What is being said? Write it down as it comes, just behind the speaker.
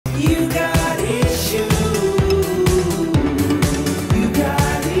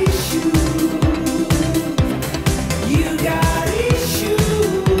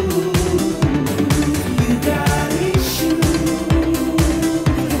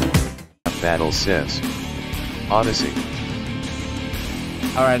Battle sis. Odyssey.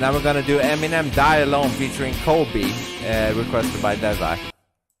 Alright, now we're gonna do Eminem Die Alone featuring Kobe, requested by Desai.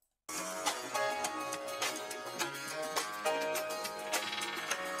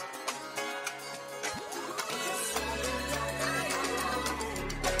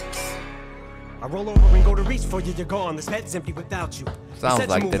 I roll over and go to reach for you, you're gone. This bed's empty without you. Sounds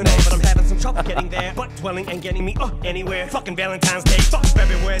like the on, next. but I'm having some trouble getting there. Butt dwelling and getting me anywhere. Fucking Valentine's Day, fuck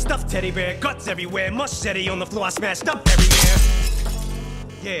everywhere. Stuffed teddy bear, guts everywhere. Machete on the floor, I smashed up everywhere.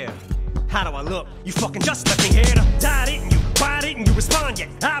 Yeah, how do I look? You fucking just left me here to die, didn't you? Why didn't you respond yet?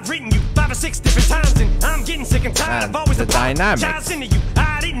 I've written you 5 or 6 different times and I'm getting sick and tired of always the dynamics into you.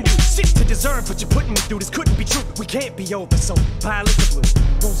 I didn't do shit to deserve what you're putting me through. This couldn't be true. We can't be over, so violets are blue,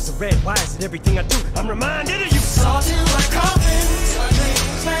 roses are red. Why is it everything I do? I'm reminded of you. Saw you like coffins, my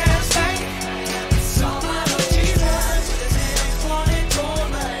dreams last night. Saw my Lord Jesus, his hands wanted gold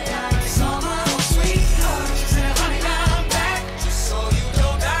my eyes. Saw my old sweetheart, she said, honey, now I'm back. Just so you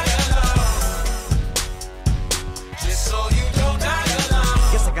don't die alone. Just so you don't die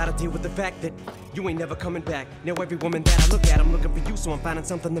alone. Guess I gotta deal with the fact that you ain't never coming back. Now every woman that I look at, I'm looking for you, so I'm finding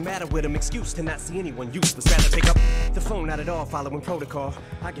something the matter with them. Excuse to not see anyone useless. Rather pick up the phone, not at all, following protocol.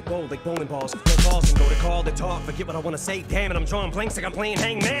 I get bold like bowling balls, no balls and go to call to talk. Forget what I wanna say, damn it, I'm drawing blanks like I'm playing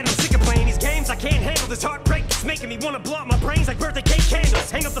hangman. I'm sick of playing these games, I can't handle this heartbreak. It's making me wanna blow up my brains like birthday cake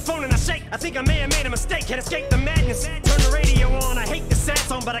candles. Hang up the phone and I shake, I think I may have made a mistake. Can't escape the madness, turn the radio on. I hate the sad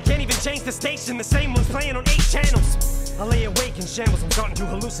song, but I can't even change the station. The same one's playing on 8 channels. I lay awake in shambles, I'm starting to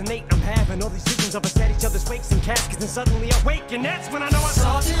hallucinate. I'm having all these visions of us at each other's wakes and caskets, and suddenly I wake, and that's when I know I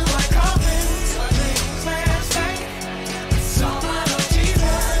saw you like coffins, my dreams last night. Saw my Lord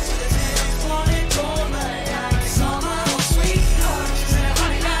Jesus, his hands wanted gold my eyes. Saw my old sweetheart, she said,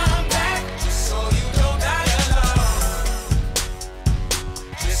 honey, now I'm back. Just so you don't die alone.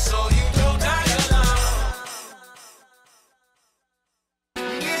 Just so you don't die alone.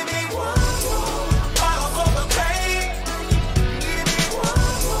 Give me one more bottle for the pain. Give me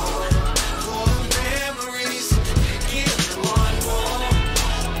one more for the memories. Give me one more.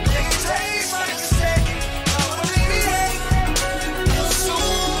 Make it taste like a second of a baby. You'll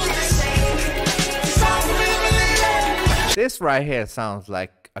soon be safe. So This right here sounds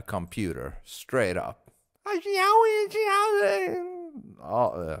like a computer, straight up.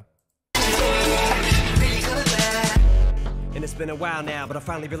 Oh, And it's been a while now, but I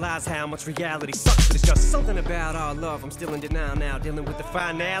finally realized how much reality sucks. But it's just something about our love. I'm still in denial now, dealing with the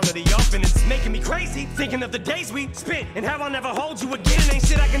finality of, and it's making me crazy, thinking of the days we spent and how I'll never hold you again. Ain't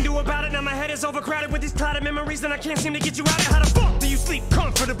shit I can do about it. Now my head is overcrowded with these clouded memories, and I can't seem to get you out of. How the fuck do you sleep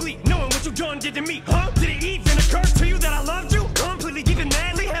comfortably, knowing what you done did to me? Huh? Did it even occur to you that I loved you? Completely giving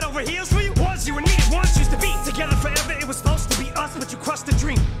madly, head over heels for you. Was you and me once used to be together forever? It was supposed to be us, but you crushed the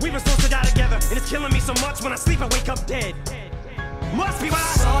dream. We were supposed to die together, and it's killing me so much. When I sleep, I wake up dead. Must be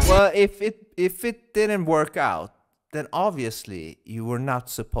why. well, if it didn't work out, then obviously you were not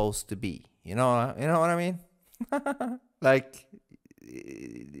supposed to be. You know what I mean? Like,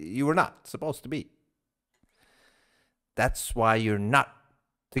 you were not supposed to be. That's why you're not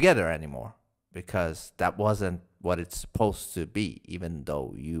together anymore, because that wasn't what it's supposed to be, even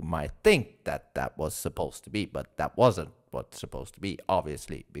though you might think that that was supposed to be, but that wasn't what's supposed to be,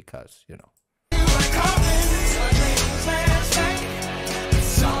 obviously, because, you know.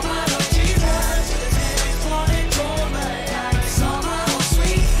 saw my Lord Jesus, his hands wanted gold my eyes. Saw my old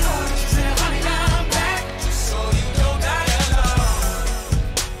sweetheart, she said, honey, now I'm back. Just so you don't die alone.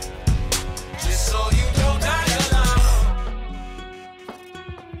 Just so you don't die alone.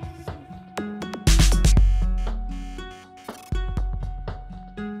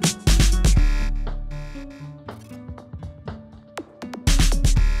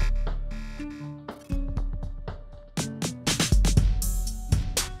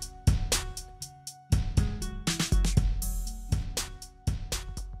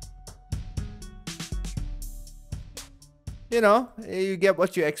 You know, you get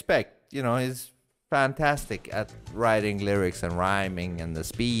what you expect. You know, he's fantastic at writing lyrics and rhyming and the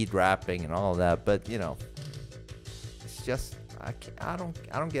speed rapping and all that. But you know, it's just I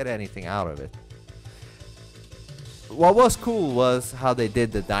don't get anything out of it. What was cool was how they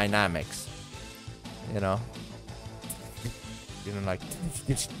did the dynamics. You know, like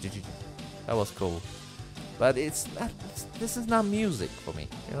that was cool. But it's not. This is not music for me.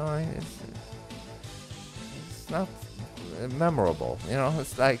 You know, it's not memorable. You know,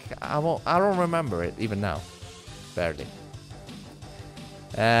 it's like I don't remember it even now, barely.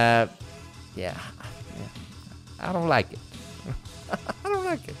 Yeah, I don't like it. I don't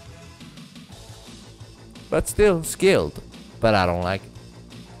like it. But still skilled, but I don't like it.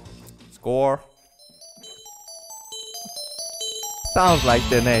 It's score. Sounds like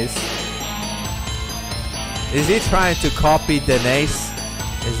Denise. Is he trying to copy Denise?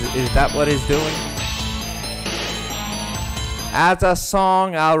 Is that what he's doing? As a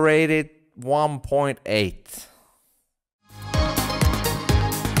song, I'll rate it 1.8.